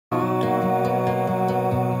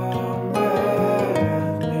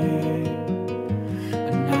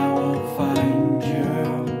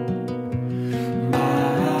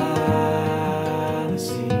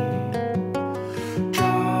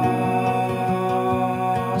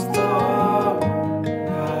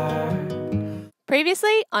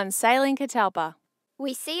on Sailing Catalpa.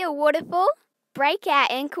 We see a waterfall, break our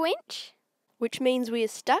anchor winch, which means we are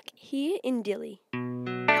stuck here in Dili.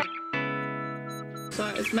 So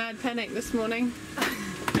it was mad panic this morning.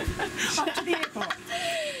 Off to the airport.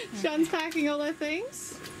 Sean's packing all her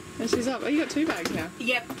things. And she's up. Oh, you got 2 bags now.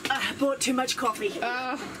 Yep, I bought too much coffee.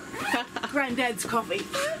 Oh. Granddad's coffee.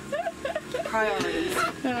 Priorities.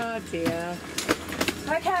 Oh dear.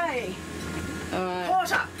 Okay. Alright.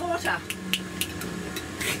 Porter.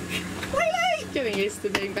 Wheelie! Getting used to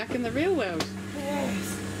being back in the real world.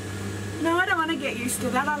 Yes. No, I don't want to get used to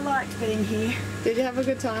that. I liked being here. Did you have a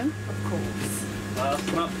good time? Of course.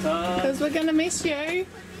 Because we're going to miss you.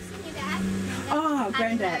 Oh,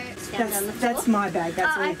 Granddad. That's my bag.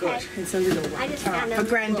 That's all good. It's a little one. Alright, for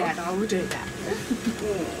Granddad, I will do that.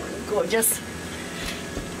 Gorgeous.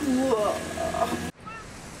 Whoa.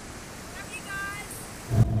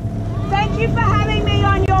 Thank you for having me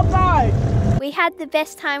on your boat. We had the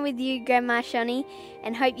best time with you, Grandma Shonny,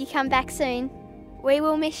 and hope you come back soon. We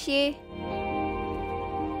will miss you.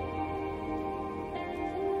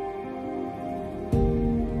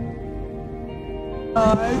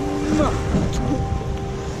 Love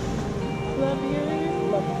you.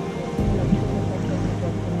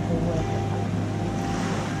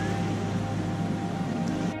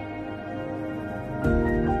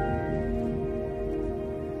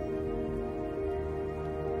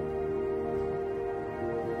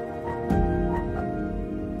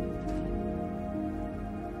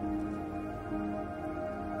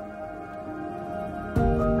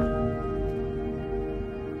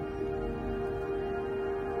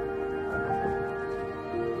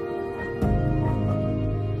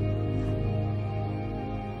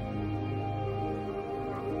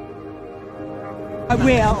 I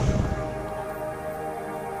will.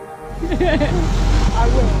 I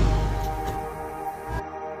will.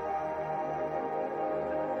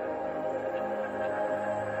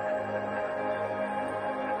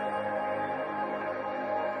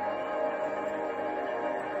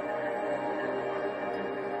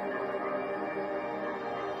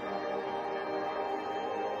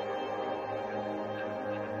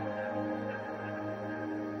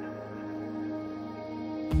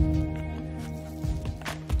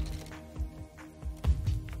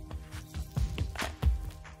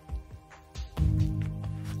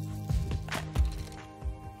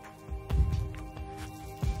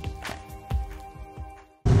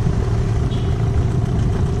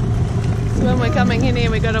 When we're coming in here,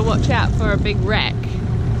 we got to watch out for a big wreck,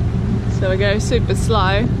 so we go super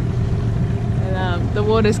slow, and the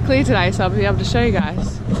water's clear today, so I'll be able to show you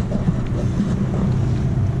guys.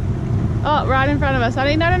 Oh, right in front of us,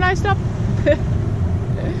 honey. No, stop.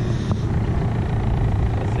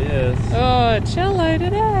 Yes. Oh, cello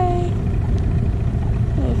today.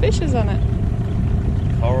 Little fishes on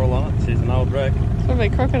it. Coral on it. She's an old wreck. Probably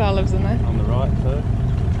crocodile lives in there. On the right too.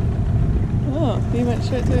 Oh, you went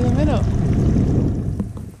straight through the middle.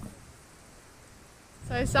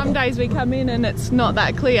 So some days we come in and it's not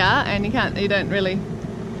that clear, and you can't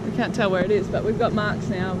tell where it is, but we've got marks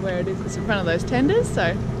now where it is. It's in front of those tenders,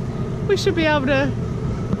 so we should be able to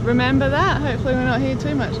remember that. Hopefully we're not here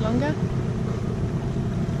too much longer.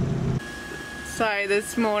 So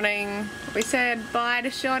this morning we said bye to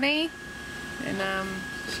Shonny, and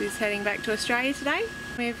she's heading back to Australia today.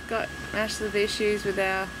 We've got massive issues with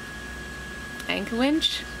our anchor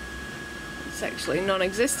winch. It's actually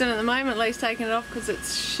non-existent at the moment. Lee's taking it off because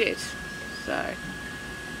it's shit. So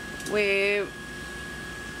we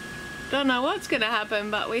don't know what's going to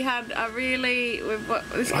happen, but we had a really...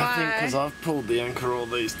 this guy... I think because I've pulled the anchor all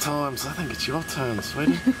these times, I think it's your turn,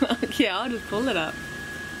 sweetie. Yeah, I'll just pull it up.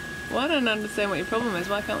 Well, I don't understand what your problem is.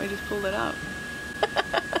 Why can't we just pull it up?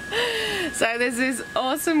 So there's this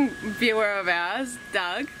awesome viewer of ours,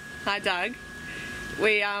 Doug. Hi, Doug.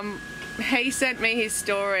 He sent me his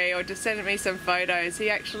story, or just sent me some photos. He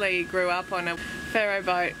actually grew up on a ferro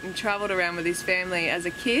boat and travelled around with his family as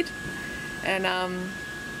a kid, and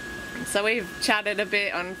so we've chatted a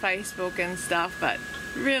bit on Facebook and stuff, but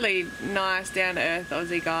really nice, down-to-earth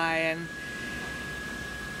Aussie guy. And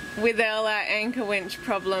with all our anchor winch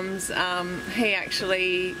problems, he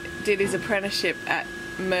actually did his apprenticeship at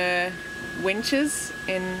Mer Winches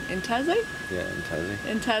in Tassie. Yeah, in Tassie.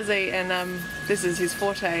 In Tassie, and this is his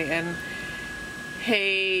forte, and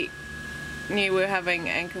he knew we were having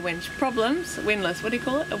anchor winch problems. Windless, what do you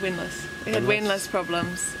call it? A windless. We had windless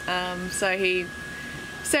problems. So he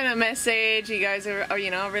sent a message. He goes, oh,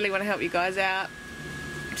 you know, I really want to help you guys out.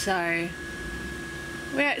 So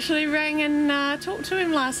we actually rang and talked to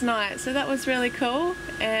him last night, so that was really cool,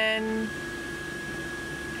 and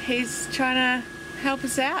he's trying to help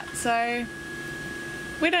us out, so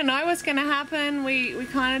we don't know what's going to happen. We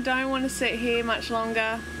kind of don't want to sit here much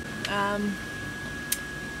longer.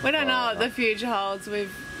 We don't know what the future holds.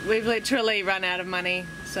 We've literally run out of money,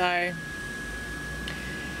 so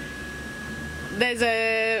there's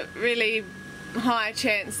a really high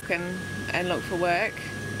chance and look for work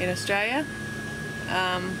in Australia.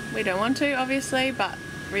 We don't want to, obviously, but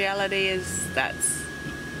reality is that's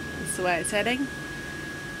the way it's heading.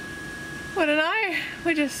 I don't know,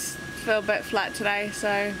 we just feel a bit flat today,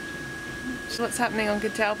 so what's happening on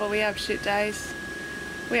Catalpa? We have shit days.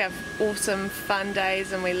 We have awesome fun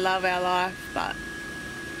days and we love our life, but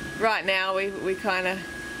right now we kind of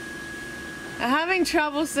are having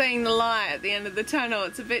trouble seeing the light at the end of the tunnel.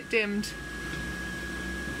 It's a bit dimmed.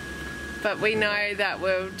 But we know that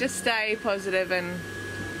we'll just stay positive and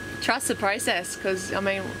trust the process, because I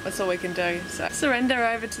mean that's all we can do. So surrender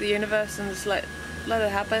over to the universe and just let it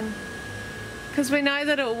happen, because we know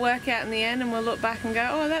that it will work out in the end, and we'll look back and go,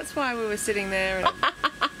 oh, that's why we were sitting there.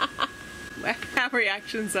 And our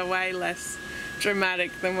reactions are way less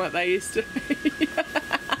dramatic than what they used to be.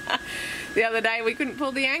 The other day we couldn't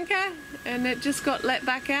pull the anchor and it just got let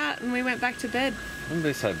back out and we went back to bed. It wouldn't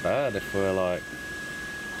be so bad if we're like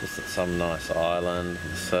just at some nice island,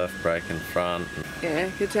 the surf break in front. Yeah,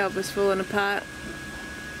 Catalpa's falling apart,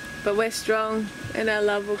 but we're strong and our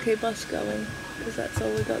love will keep us going, because that's all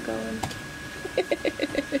we got going.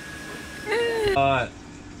 Alright,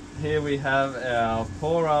 here we have our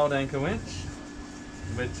poor old anchor winch,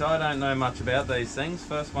 which I don't know much about these things.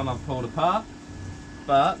 First one I've pulled apart,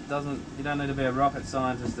 but you don't need to be a rocket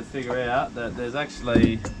scientist to figure out that there's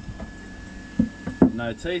actually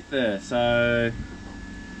no teeth there. So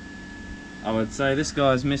I would say this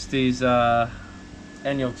guy's missed his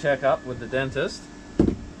annual checkup with the dentist,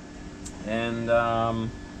 and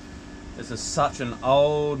this is such an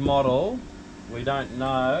old model, we don't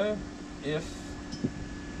know if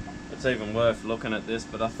it's even worth looking at this,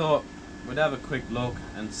 but I thought we'd have a quick look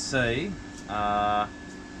and see. As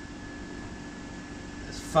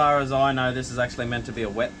far as I know, this is actually meant to be a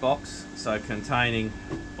wet box, so containing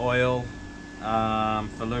oil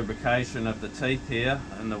for lubrication of the teeth here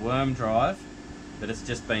and the worm drive, but it's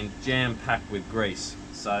just been jam-packed with grease.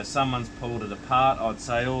 So someone's pulled it apart. I'd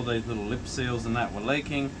say all these little lip seals and that were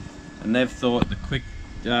leaking, and they've thought the quick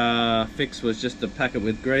fix was just to pack it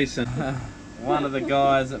with grease. And one of the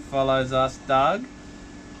guys that follows us, Doug,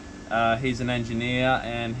 he's an engineer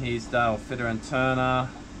and he's done, or fitter and turner,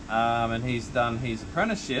 and he's done his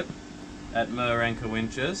apprenticeship at Mer Anchor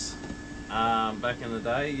Winches back in the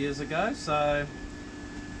day, years ago, so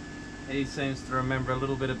he seems to remember a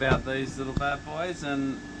little bit about these little bad boys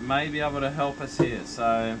and may be able to help us here.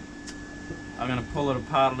 So I'm going to pull it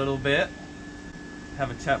apart a little bit,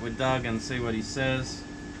 have a chat with Doug and see what he says.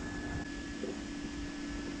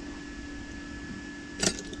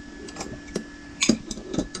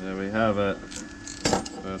 There we have it,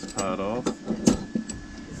 first part off,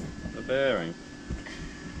 the bearing.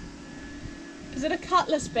 Is it a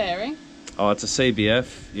cutlass bearing? Oh, it's a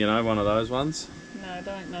CBF, you know, one of those ones. No, I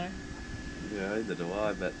don't know. Yeah, either do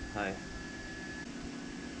I, but hey.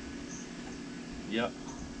 Yep.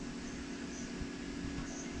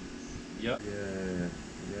 Yep.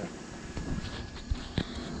 Yeah.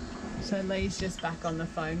 So Lee's just back on the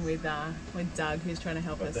phone with Doug, who's trying to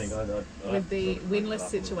help us with the windless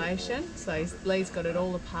situation. So Lee's got it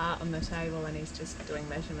all apart on the table and he's just doing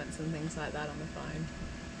measurements and things like that on the phone.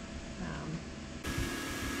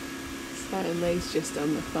 So Lee's just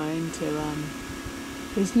on the phone to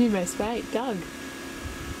his new best mate, Doug.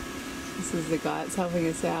 This is the guy that's helping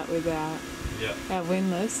us out with our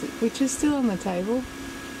windless, which is still on the table.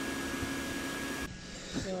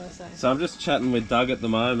 What do you want to say? So I'm just chatting with Doug at the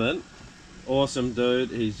moment. Awesome dude.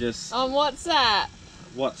 He's just on WhatsApp,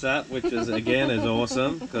 which is again is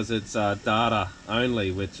awesome because it's data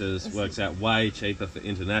only, which works out way cheaper for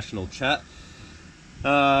international chat.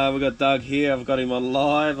 We've got Doug here. I've got him on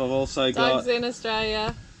live. I've also got Doug's in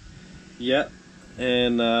Australia. Yep,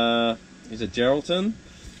 and he's at Geraldton,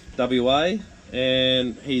 WA,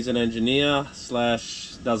 and he's an engineer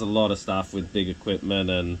slash does a lot of stuff with big equipment,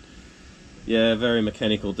 and yeah, very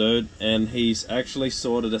mechanical dude. And he's actually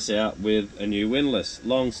sorted us out with a new windlass.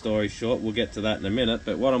 Long story short, we'll get to that in a minute,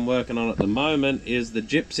 but what I'm working on at the moment is the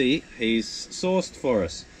Gypsy he's sourced for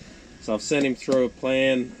us. So I've sent him through a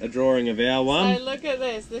plan, a drawing of our one. So look at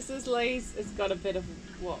this. This is Lee's. It's got a bit of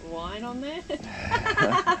wine on there.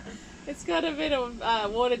 It's got a bit of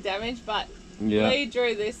water damage, but yeah. Lee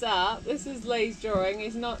drew this up. This is Lee's drawing. He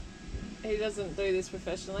doesn't do this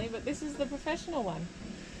professionally, but this is the professional one.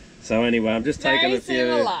 So anyway, I'm just taking a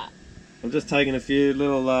few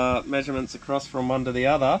little measurements across from one to the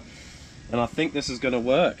other. and I think this is going to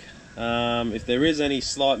work. If there is any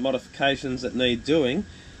slight modifications that need doing,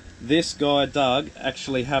 this guy Doug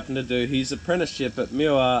actually happened to do his apprenticeship at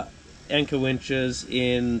Muir Anchor Winches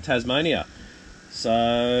in Tasmania,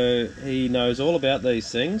 so he knows all about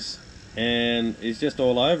these things and he's just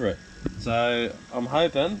all over it. So I'm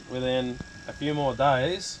hoping within a few more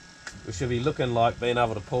days we should be looking like being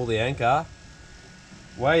able to pull the anchor,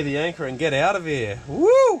 weigh the anchor and get out of here.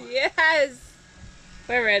 Woo! Yes!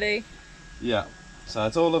 We're ready. Yeah, so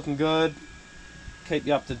it's all looking good. Keep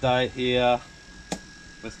you up to date here.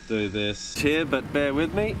 Let's do this. Here, but bear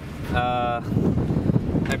with me. Our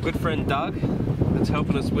good friend Doug, that's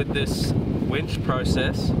helping us with this winch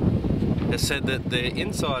process, has said that the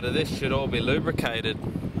inside of this should all be lubricated.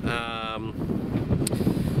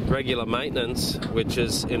 Regular maintenance, which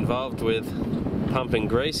is involved with pumping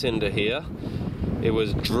grease into here. It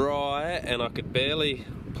was dry and I could barely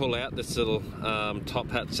pull out this little top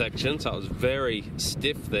hat section, so it was very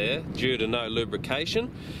stiff there due to no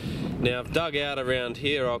lubrication. Now I've dug out around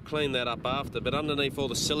here, I'll clean that up after, but underneath all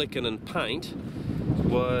the silicone and paint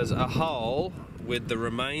was a hole with the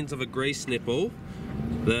remains of a grease nipple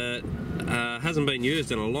that hasn't been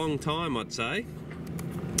used in a long time, I'd say.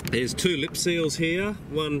 There's two lip seals here,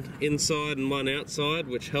 one inside and one outside,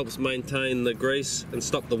 which helps maintain the grease and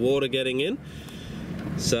stop the water getting in.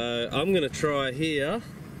 So I'm going to try here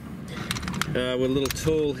with a little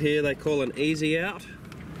tool here they call an easy out.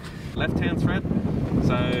 Left hand thread,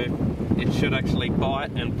 so it should actually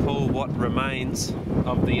bite and pull what remains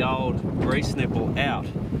of the old grease nipple out,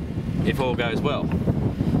 if all goes well.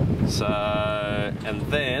 So, and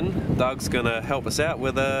then Doug's going to help us out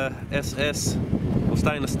with a SS or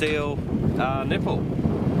stainless steel nipple,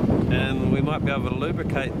 and we might be able to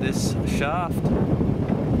lubricate this shaft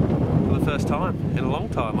for the first time in a long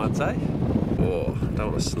time, I'd say. Oh,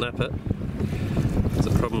 don't want to snap it. It's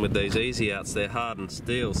a problem with these easy outs, they're hardened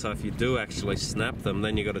steel, so if you do actually snap them,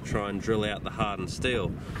 then you've got to try and drill out the hardened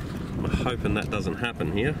steel. I'm hoping that doesn't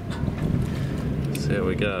happen here. So there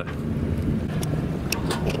we go.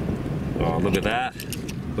 Oh, look at that.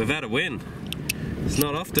 We've had a win. It's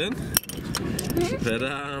not often, but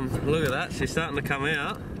look at that, she's starting to come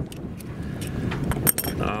out.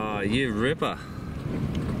 Oh, you ripper.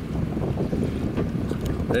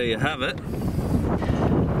 There you have it.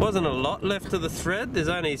 Wasn't a lot left of the thread, there's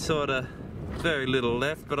only sort of very little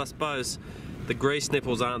left, but I suppose the grease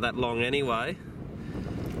nipples aren't that long anyway.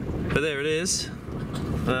 But there it is.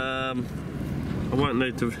 I won't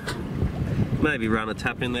need to maybe run a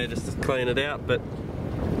tap in there just to clean it out, but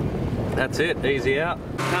that's it, easy out.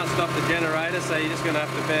 Can't stop the generator, so you're just going to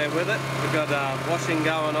have to bear with it. We've got washing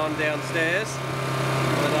going on downstairs.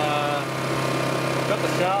 But got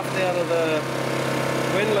the shaft out of the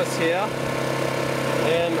windlass here,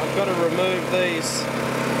 and I've got to remove these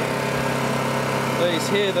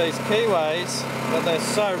keyways, but they're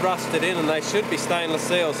so rusted in and they should be stainless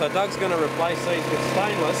steel. So Doug's going to replace these with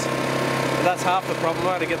stainless, but that's half the problem,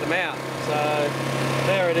 I got to get them out. So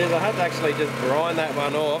there it is. I had to actually just grind that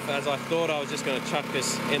one off, as I thought I was just going to chuck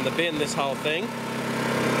this in the bin, this whole thing.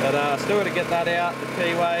 But still got to get that out, the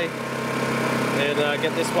keyway, and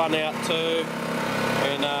get this one out too,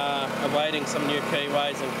 and awaiting some new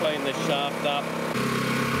keyways and clean this shaft up.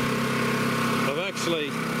 I've actually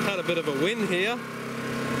had a bit of a win here.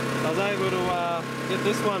 I was able to get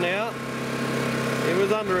this one out. It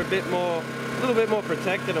was under a little bit more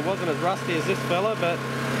protected. It wasn't as rusty as this fella, but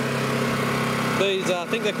these, I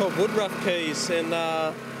think they're called wood rough keys, and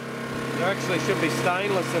they actually should be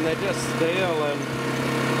stainless, and they're just steel.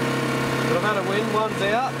 But I've had a win, one's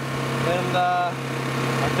out, and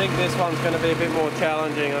I think this one's going to be a bit more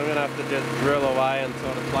challenging. I'm going to have to just drill away and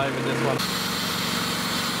sort of play with this one.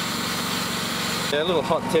 Yeah, a little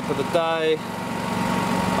hot tip of the day.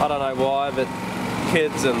 I don't know why, but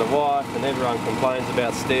kids and the wife and everyone complains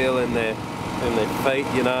about steel in their feet,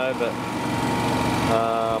 you know, but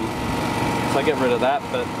so I get rid of that.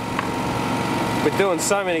 But we're doing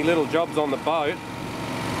so many little jobs on the boat,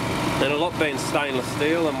 and a lot being stainless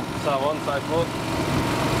steel and so on and so forth.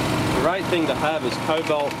 The great thing to have is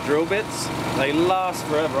cobalt drill bits. They last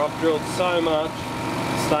forever. I've drilled so much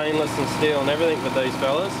stainless and steel and everything with these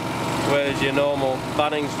fellas, whereas your normal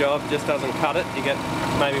Bunnings job just doesn't cut it. You get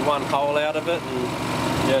maybe one hole out of it, and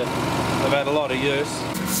yeah, they've had a lot of use.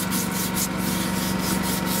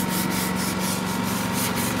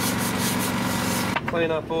 Clean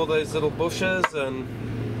up all these little bushes and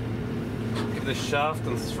give this shaft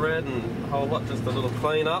and thread and a whole lot just a little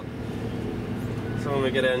clean up. So when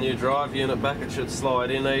we get our new drive unit back, it should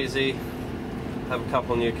slide in easy. Have a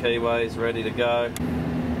couple of new keyways ready to go.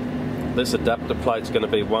 this adapter plate's going to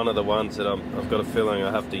be one of the ones that I've got a feeling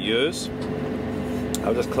I have to use.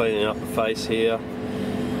 I'm just cleaning up the face here.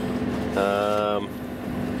 I'll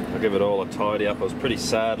give it all a tidy up. It was pretty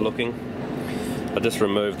sad looking. I just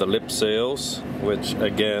removed the lip seals, which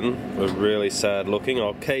again were really sad looking.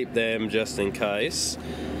 I'll keep them just in case,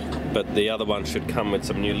 but the other one should come with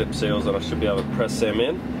some new lip seals and I should be able to press them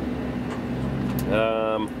in.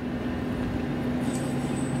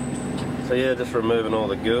 So yeah, just removing all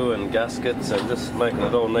the goo and gaskets and just making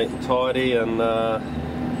it all neat and tidy, and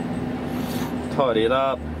tidy it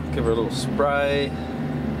up, give it a little spray,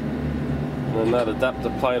 and then that adapter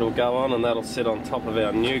plate will go on and that'll sit on top of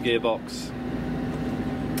our new gearbox.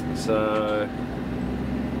 So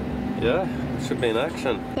yeah, should be in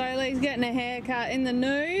action. So Lee's getting a haircut in the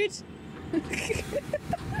nude.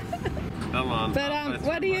 Come on. But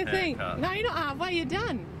what do you think? No, you're not halfway, you're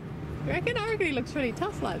done. You reckon? I reckon he looks pretty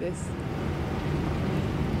tough like this.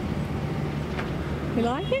 You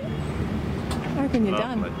like it? I reckon you're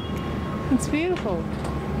done. It's beautiful.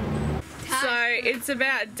 So it's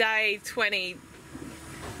about day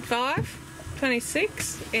 25,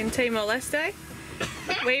 26 in Timor-Leste.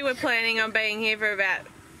 We were planning on being here for about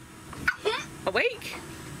a week,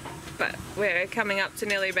 but we're coming up to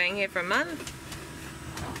nearly being here for a month.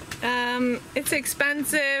 It's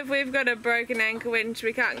expensive. We've got a broken anchor winch.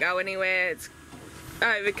 We can't go anywhere. It's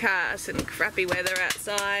overcast and crappy weather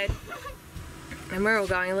outside. And we're all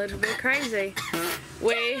going a little bit crazy.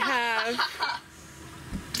 We have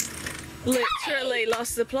literally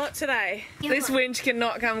lost the plot today. This winch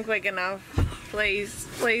cannot come quick enough. Please,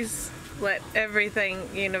 please let everything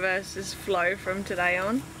universe just flow from today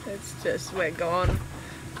on. It's just, we're gone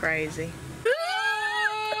crazy.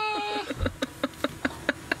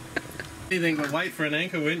 Anything but wait for an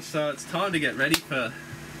anchor winch, so it's time to get ready for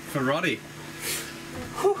Roddy.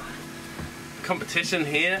 Whew. Competition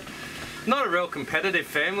here. Not a real competitive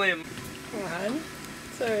family. 1,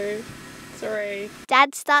 2, 3.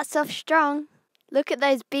 Dad starts off strong. Look at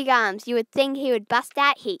those big arms. You would think he would bust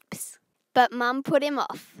out heaps. But Mum put him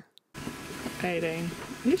off. 18.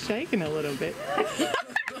 You're shaking a little bit.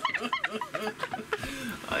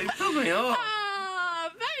 I put me off. Oh,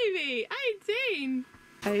 baby! 18.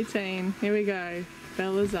 18. Here we go.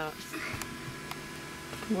 Bella's up.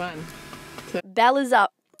 1, 2. Bella's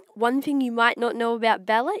up. One thing you might not know about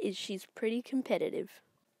Bella is she's pretty competitive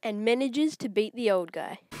and manages to beat the old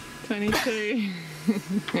guy. 22.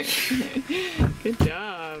 Good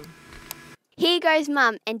job. Here goes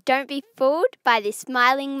Mum, and don't be fooled by this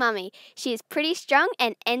smiling mummy. She is pretty strong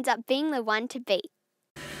and ends up being the one to beat.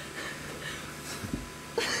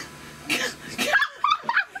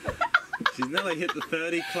 She's nearly hit the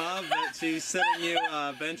 30 club, but she's setting you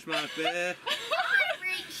a benchmark there. I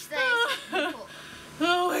reached those people.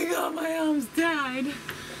 Oh my god, my arms died.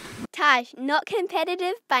 Taj, not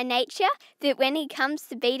competitive by nature, but when he comes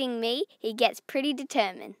to beating me, he gets pretty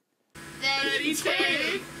determined. 32.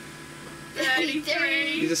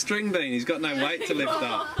 33. He's a string bean, he's got no weight to lift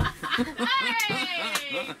up. Hey!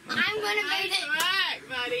 I'm gonna beat it. Right,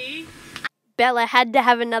 buddy. Bella had to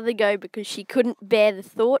have another go because she couldn't bear the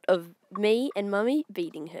thought of me and Mummy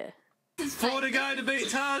beating her. 4 to go to beat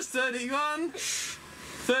Taj. 31.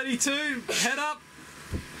 32. Head up.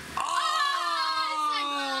 So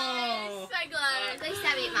close. At least I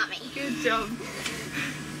beat Mummy. Good job.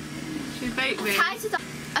 She beat me. I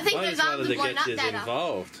think I those just arms wanted to have gone get up you better.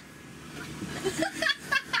 involved.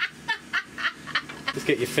 Just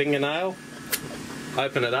get your fingernail,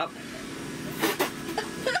 open it up.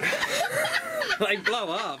 They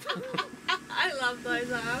blow up. I love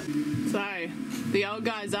those arms. So, the old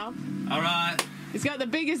guy's up. Alright, He's got the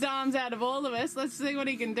biggest arms out of all of us. Let's see what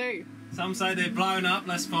he can do. some say they're blown up,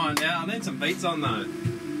 let's find out. I need some beats on though.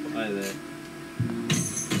 Hey there.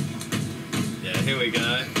 Yeah, here we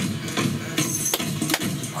go.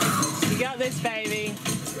 You got this, baby.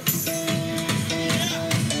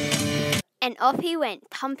 And off he went,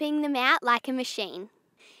 pumping them out like a machine.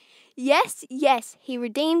 Yes, yes, he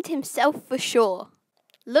redeemed himself for sure.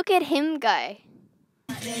 Look at him go.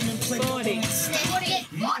 40. 40.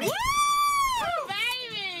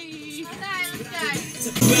 Baby! Okay,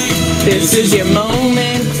 let's go. This is your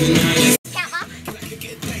moment. Count, Mum.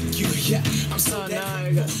 Oh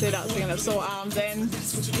no, got sit-ups, we're gonna sore arms in.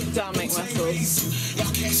 Stomach muscles.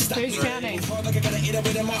 Who's counting? 4.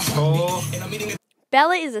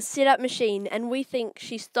 Bella is a sit-up machine and we think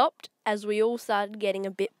she stopped as we all started getting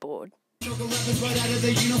a bit bored. 20.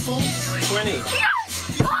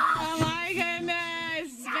 Oh my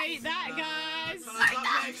goodness! Beat that,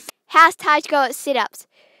 guys! How's Taj go at sit-ups?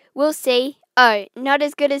 We'll see. Oh, not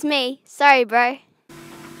as good as me. Sorry, bro.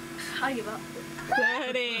 I give up.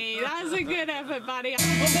 30. That was a good effort, buddy.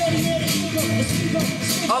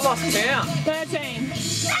 I lost count. 13.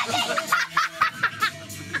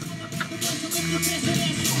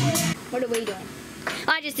 What are we doing?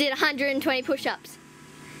 I just did 120 push-ups.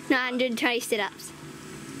 No, 120 sit-ups.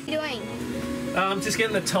 What are you doing? Just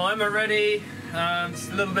getting the timer ready.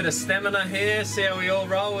 Just a little bit of stamina here. See how we all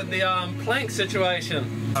roll with the plank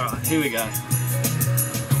situation. All right, here we go.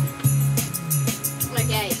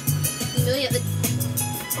 Okay. Nearly at the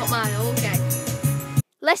top mile. Okay.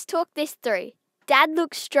 Let's talk this through. Dad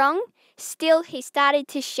looks strong. Still, he started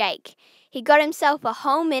to shake. He got himself a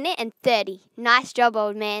whole minute and 30. Nice job,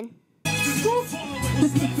 old man.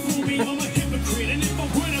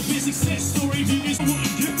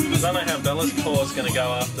 I don't know how Bella's core is going to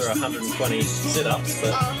go after 120 sit-ups,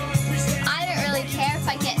 but... I don't really care if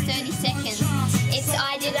I get 30 seconds.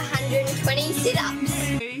 I did 120 sit-ups.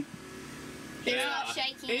 He's not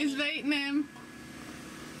shaking. He's beating him.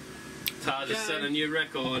 Taj has set a new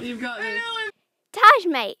record. You've got this. Taj,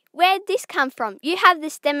 mate, where'd this come from? You have the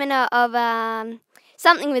stamina of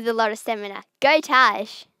something with a lot of stamina. Go,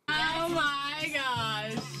 Taj. Oh my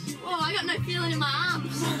gosh. Oh, I got no feeling in my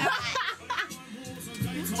arms. 4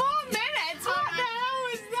 minutes? What the hell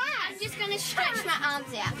was that? I'm just going to stretch my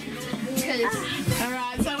arms out.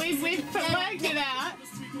 Alright, so we've worked it out.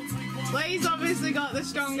 Lee's obviously got the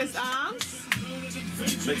strongest arms.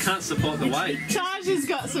 But can't support the weight. Taj has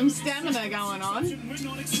got some stamina going on.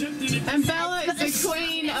 And Bella is the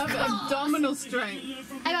queen of abdominal strength.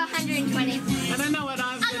 I got 120. I don't know what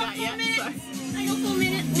I've done at yet, so. I got 4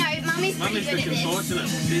 minutes. No, Mummy's pretty Mummy's good the at this.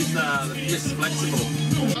 contortionist. She's just flexible.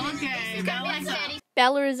 Okay, Bella's up.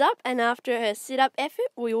 Bella is up, and after her sit-up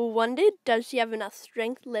effort, we all wondered, does she have enough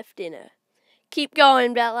strength left in her? Keep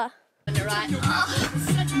going, Bella. Right.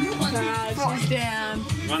 She's down.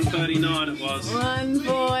 139 it was.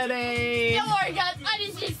 140. Don't worry, guys. I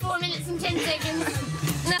just did 4 minutes and 10 seconds.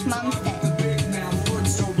 Mum's dead.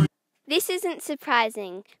 This isn't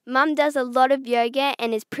surprising. Mum does a lot of yoga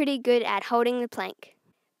and is pretty good at holding the plank.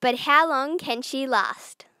 But how long can she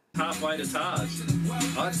last? Halfway to Taj.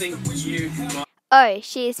 I think you might... Oh,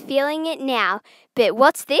 she is feeling it now. But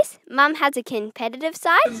what's this? Mum has a competitive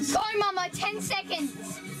side? Go, Mama. 10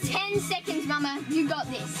 seconds. 10 seconds, Mama. You got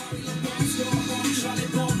this.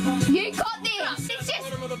 You got this. It's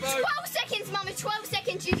just 12 seconds, Mama. 12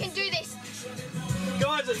 seconds. You can do this.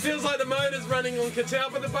 Guys, it feels like the motor's running on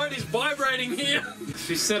Catalpa. The boat is vibrating here.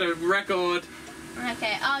 She set a record.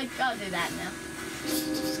 Okay, I'll do that now.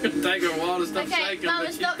 It's going to take her a while to stop shaking, Mama,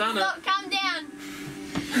 but she's done it. Calm down.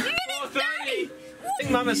 4:30. I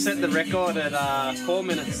think Mama set the record at 4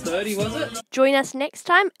 minutes 30, was it? Join us next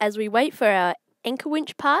time as we wait for our anchor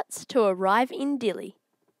winch parts to arrive in Dili.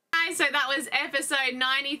 Okay, so that was episode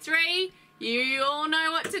 93. You all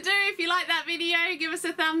know what to do. If you like that video, give us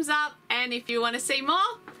a thumbs up. And if you want to see more,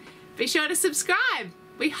 be sure to subscribe.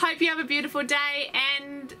 We hope you have a beautiful day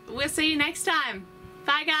and we'll see you next time.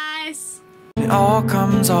 Bye, guys. It all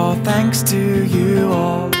comes all thanks to you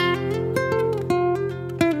all.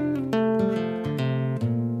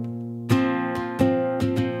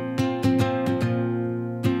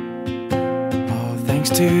 All thanks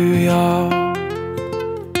to y'all.